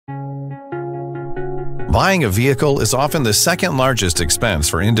Buying a vehicle is often the second largest expense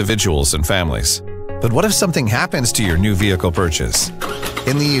for individuals and families. But what if something happens to your new vehicle purchase?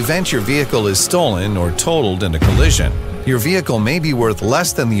 In the event your vehicle is stolen or totaled in a collision, your vehicle may be worth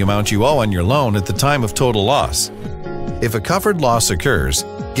less than the amount you owe on your loan at the time of total loss. If a covered loss occurs,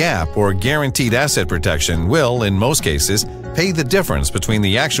 GAP or Guaranteed Asset Protection will, in most cases, pay the difference between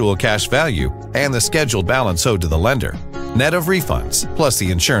the actual cash value and the scheduled balance owed to the lender, net of refunds, plus the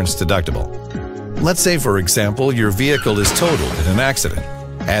insurance deductible. Let's say, for example, your vehicle is totaled in an accident.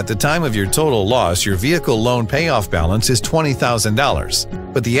 At the time of your total loss, your vehicle loan payoff balance is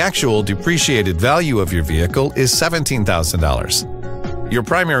 $20,000, but the actual depreciated value of your vehicle is $17,000. Your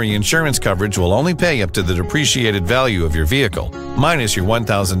primary insurance coverage will only pay up to the depreciated value of your vehicle, minus your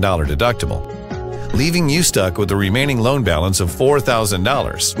 $1,000 deductible, leaving you stuck with the remaining loan balance of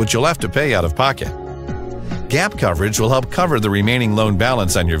 $4,000, which you'll have to pay out of pocket. GAP coverage will help cover the remaining loan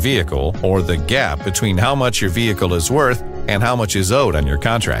balance on your vehicle, or the gap between how much your vehicle is worth and how much is owed on your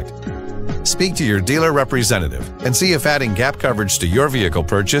contract. Speak to your dealer representative and see if adding GAP coverage to your vehicle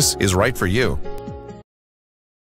purchase is right for you.